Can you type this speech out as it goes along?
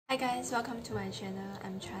Hi guys, welcome to my channel.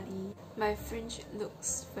 I'm Charlie. My fringe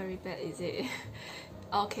looks very bad, is it?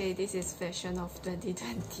 Okay, this is fashion of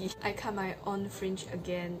 2020. I cut my own fringe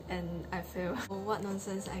again and I feel what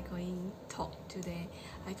nonsense I going to talk today.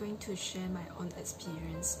 I'm going to share my own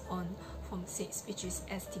experience on Form 6, which is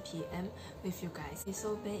STPM, with you guys.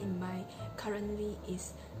 So bear in mind, currently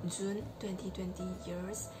is June 2020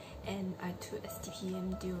 years and I took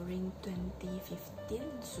STPM during 2015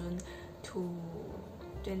 June to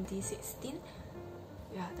 2016,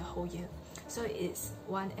 yeah, the whole year. So it's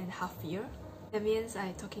 1.5 years. That means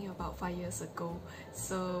I'm talking about 5 years ago.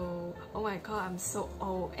 So oh my god, I'm so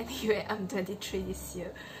old. Anyway, I'm 23 this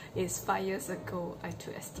year. It's 5 years ago I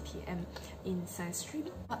took STPM in science stream.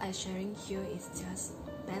 What I'm sharing here is just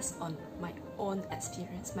based on my own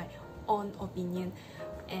experience, my own opinion,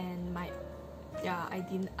 and I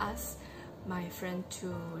didn't ask my friend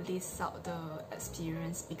to list out the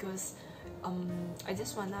experience because I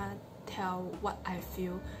just wanna tell what I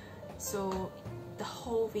feel. So the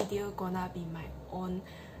whole video gonna be my own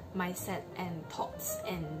mindset and thoughts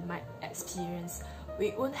and my experience.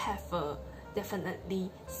 We won't have a definitely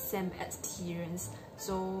same experience,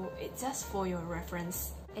 so it's just for your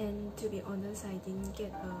reference. And to be honest, I didn't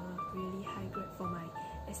get a really high grade for my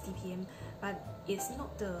STPM, but it's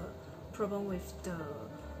not the problem with the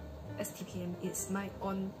STPM, it's my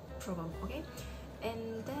own problem, okay?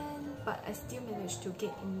 And then, but I still managed to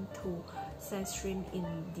get into science stream in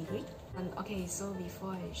degree. And okay, so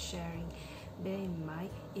before I sharing, bear in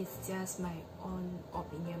mind, it's just my own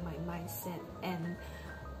opinion, my mindset, and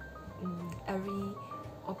every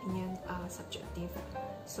opinion are subjective.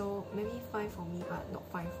 So maybe fine for me but not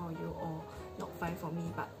fine for you, or not fine for me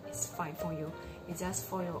but it's fine for you. It's just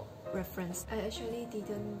for your reference. I actually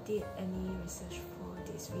didn't did any research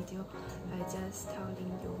for this video. I just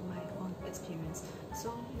telling you my own experience.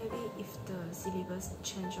 So maybe if the syllabus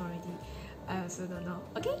changed already, I also don't know.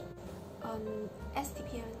 Okay.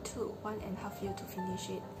 STPM took 1.5 years to finish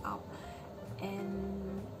it up,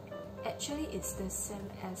 and actually it's the same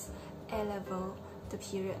as A level, the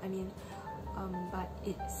period. I mean, but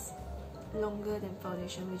it's longer than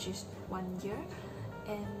foundation, which is 1 year,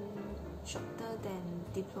 and shorter than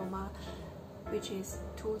diploma, which is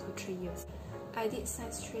 2 to 3 years. I did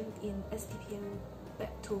science stream in STPM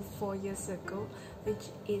back to 4 years ago,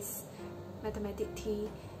 which is mathematics,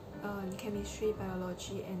 chemistry,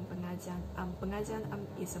 biology, and pengajian. Pengajian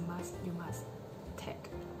is a must. You must take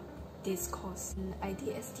this course. I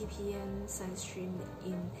did STPM science stream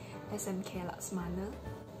in SMK Laksmana.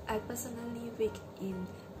 I personally weak in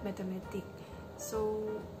mathematics,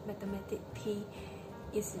 so mathematics P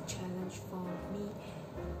is a challenge for me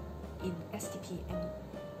in STPM.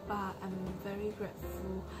 But I'm very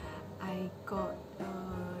grateful I got a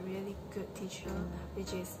really good teacher,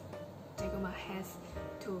 which is my hands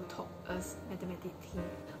to taught us mathematics.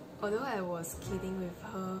 Although I was kidding with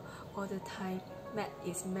her all the time, math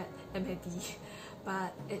is math, MAD,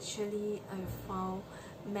 but actually I found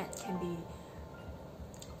math can be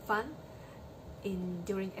fun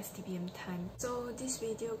during STPM time. So this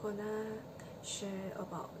video gonna share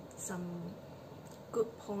about some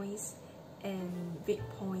good points and weak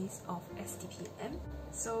points of STPM.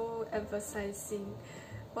 So emphasizing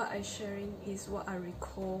what I'm sharing is what I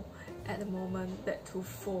recall at the moment back to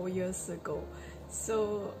 4 years ago.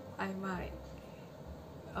 So I might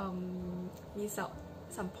miss out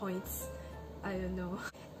some points, I don't know.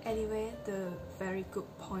 Anyway, the very good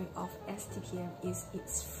point of STPM is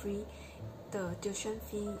it's free. The tuition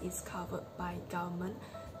fee is covered by government.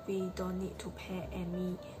 We don't need to pay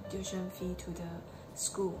any tuition fee to the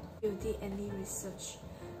school. If you did any research,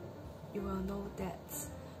 you will know that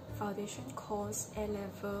foundation course, A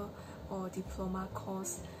level or diploma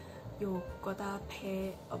course, you gotta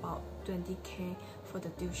pay about 20k for the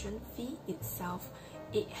tuition fee itself.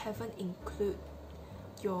 It haven't include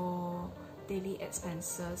your daily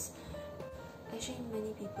expenses. Actually,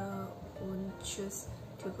 many people won't choose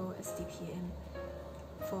to go STPM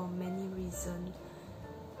for many reasons,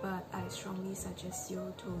 but I strongly suggest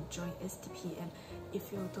you to join STPM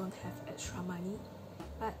if you don't have extra money.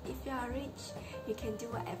 But if you are rich, you can do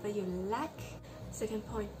whatever you like. Second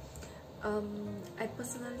point, I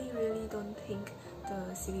personally really don't think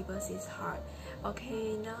the syllabus is hard.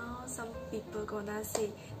 Okay, now some people gonna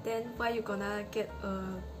say, then why you gonna get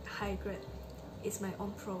a high grade? It's my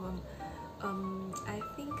own problem. I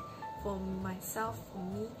think for myself, for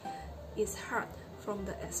me, it's hard from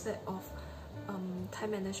the aspect of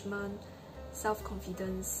time management,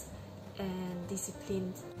 self-confidence, and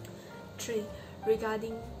discipline. 3.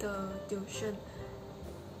 Regarding the tuition,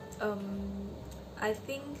 I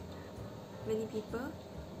think many people,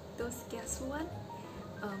 those kiasuan,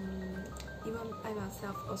 I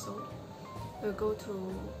myself also will go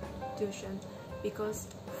to tuition because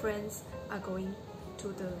friends are going to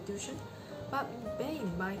the tuition. But bear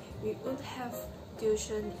in mind, we won't have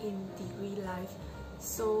tuition in degree life,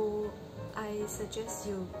 so I suggest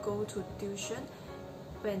you go to tuition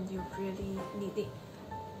when you really need it.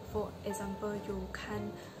 For example, you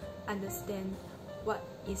can't understand what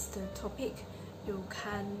is the topic, you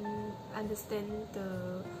can't understand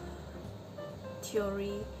the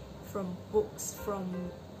theory from books, from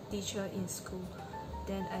teacher in school,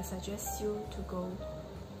 then I suggest you to go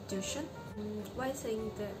tuition. Why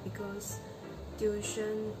saying that? Because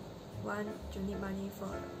tuition, one, you need money for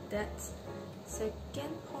that.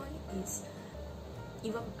 Second point is,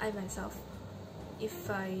 even I myself, if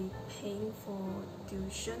I paying for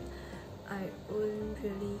tuition, I won't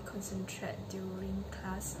really concentrate during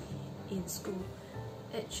class in school.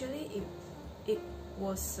 Actually, it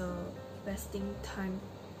was a wasting time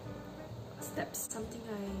steps. Something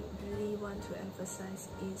I really want to emphasize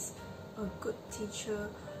is a good teacher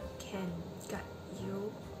can guide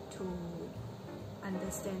you to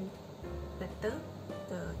understand better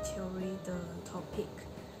the theory, the topic,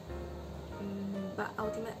 but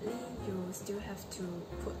ultimately you still have to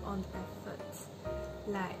put on effort.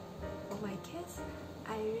 Like for my case,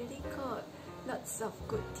 I really got lots of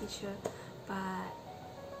good teacher, but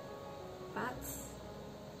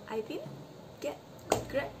I didn't get good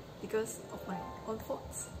grade because of my own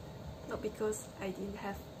faults, not because I didn't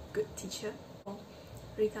have good teacher.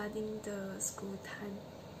 Regarding the school time,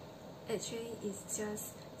 actually it's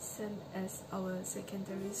just same as our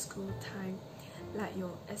secondary school time, like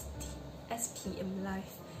your STPM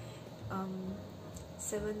life,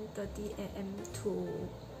 7:30 AM to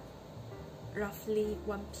roughly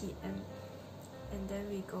 1 PM, and then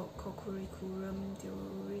we got co-curriculum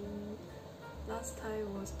during, last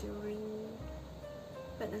time was during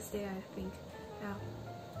Wednesday, I think. Yeah.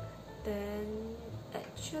 Then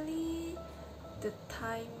actually the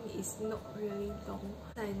time is not really long.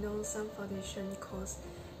 I know some foundation course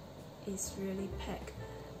is really packed,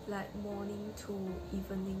 like morning to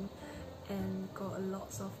evening, and got a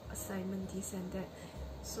lots of assignment, this and that.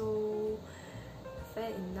 So fair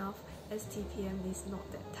enough, STPM is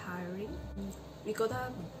not that tiring. We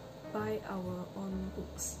gotta buy our own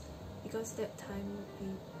books because that time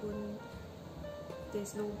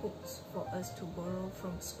there's no books for us to borrow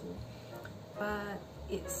from school, but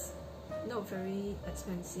it's not very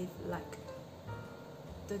expensive, like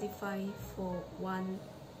 35 for one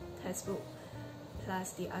textbook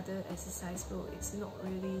plus the other exercise book. It's not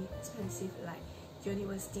really expensive like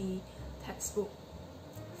university textbook,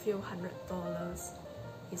 few $100.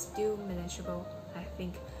 It's still manageable, I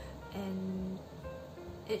think. And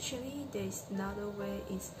actually there's another way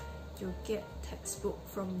is you get textbook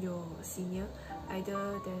from your senior,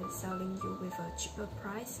 either they're selling you with a cheaper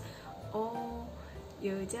price, or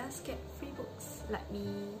you just get free books like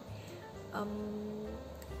me.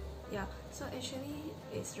 Yeah, so actually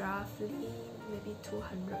it's roughly maybe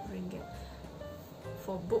 200 ringgit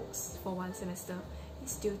for books for one semester.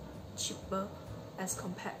 It's still cheaper as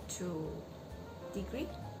compared to degree.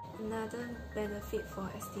 Another benefit for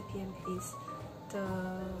STPM is the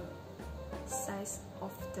size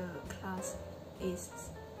of the class is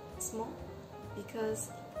small, because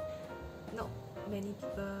not many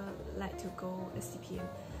people like to go STPM,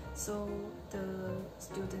 so the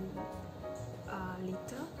students are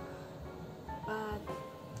little, but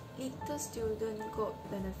little student got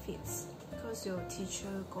benefits because your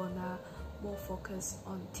teacher gonna more focus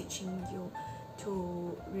on teaching you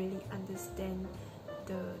to really understand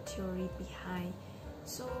the theory behind.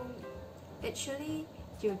 So actually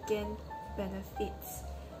you gain benefits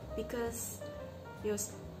because your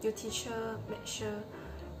teacher make sure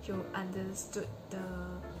you understood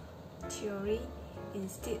the theory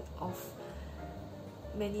instead of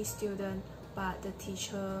many students, but the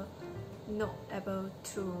teacher not able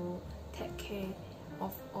to take care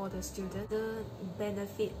of all the students. The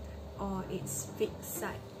benefit or its big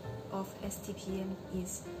side of STPM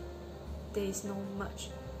is there is no much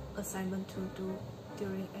assignment to do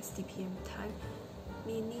during STPM time,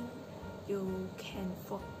 meaning you can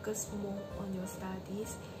focus more on your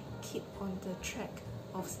studies, keep on the track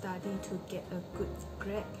of study to get a good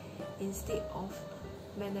grade instead of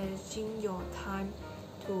managing your time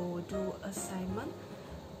to do assignment.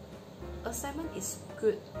 Assignment is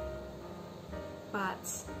good, but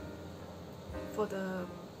for the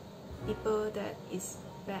people that is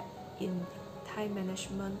bad in time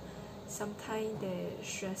management, sometimes they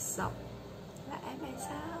stress out, like I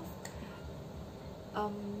myself,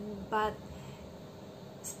 but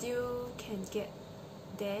still can get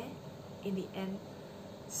there in the end.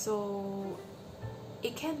 So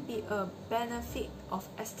It can be a benefit of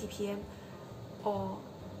STPM, or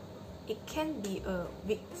it can be a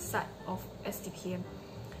weak side of STPM.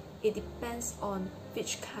 It depends on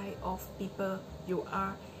which kind of people you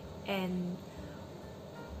are and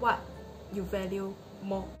what you value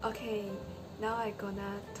more. Okay, now I'm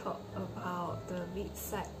gonna talk about the weak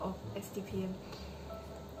side of STPM.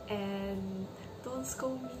 And don't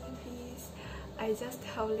scold me, please. I just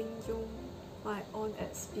telling you my own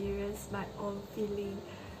experience, my own feeling,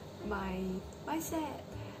 my mindset.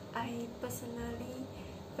 I personally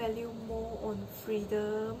value more on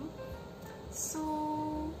freedom.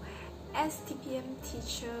 So STPM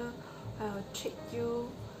teacher will treat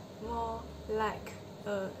you more like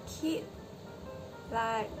a kid,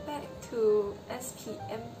 like back to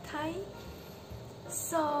SPM time.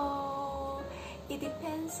 So it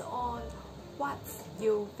depends on what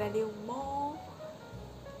you value more.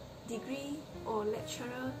 Degree or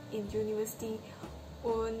lecturer in university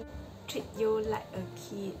won't treat you like a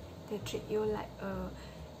kid, they treat you like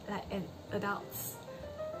an adult.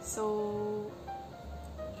 So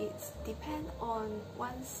it depends on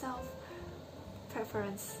one's self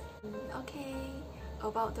preference. Okay,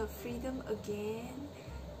 about the freedom again.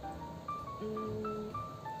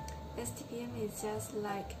 STPM is just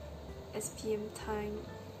like SPM time.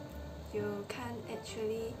 You can't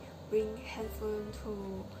actually bring handphone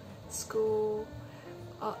to school,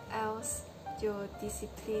 or else your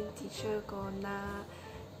discipline teacher gonna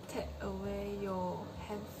take away your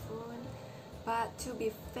handphone. But to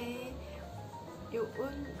be fair, you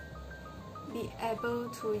won't be able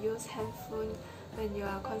to use handphone when you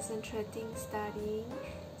are concentrating studying.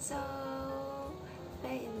 So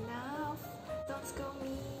fair enough, don't scold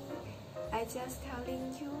me. I just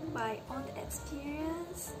telling you my own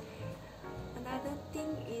experience. Another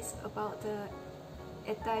thing is about the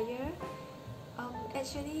attire.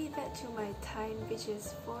 Actually back to my time, which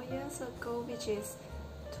is 4 years ago, which is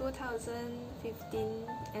 2015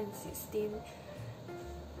 and 16,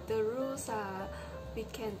 the rules are we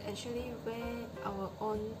can actually wear our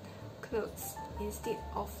own clothes instead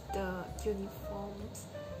of the uniforms.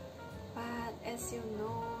 But as you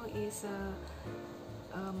know, it's a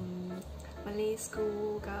Malay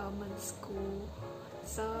school, government school,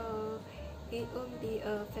 so it won't be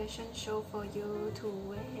a fashion show for you to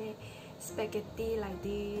wear spaghetti like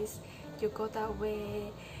this. You gotta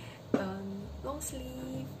wear long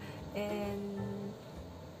sleeve and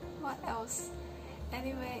what else?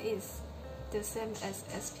 Anyway, it's the same as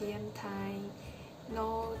SPM time.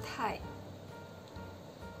 No tight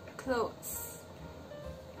clothes.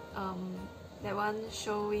 That one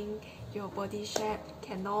showing your body shape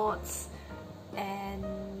cannot. And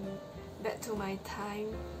back to my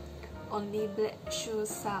time, only black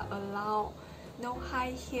shoes are allowed, no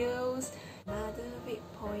high heels. Another big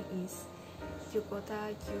point is you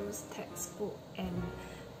gotta use textbook and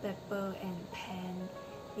paper and pen,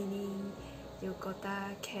 meaning you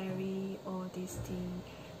gotta carry all these things,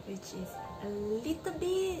 which is a little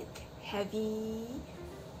bit heavy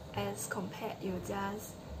as compared you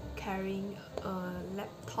just carrying a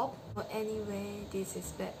laptop. But anyway, this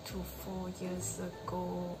is back to 4 years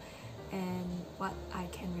ago, and what I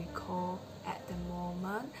can recall at the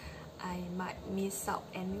moment, I might miss out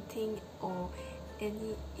anything or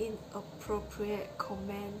any inappropriate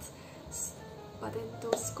comments, but then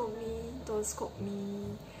don't scold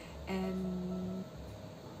me. And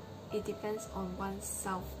it depends on one's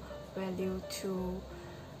self value too,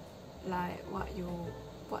 like what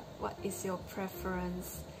is your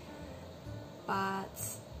preference.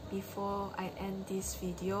 But before I end this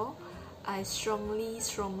video, I strongly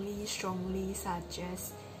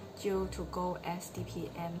suggest you to go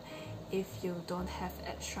STPM if you don't have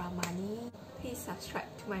extra money. Please subscribe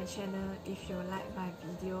to my channel if you like my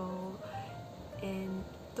video, and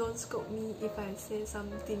don't scold me if I say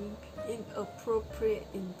something inappropriate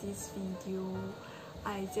in this video.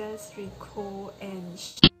 I just recall and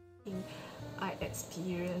sharing I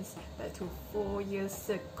experienced back to 4 years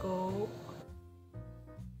ago.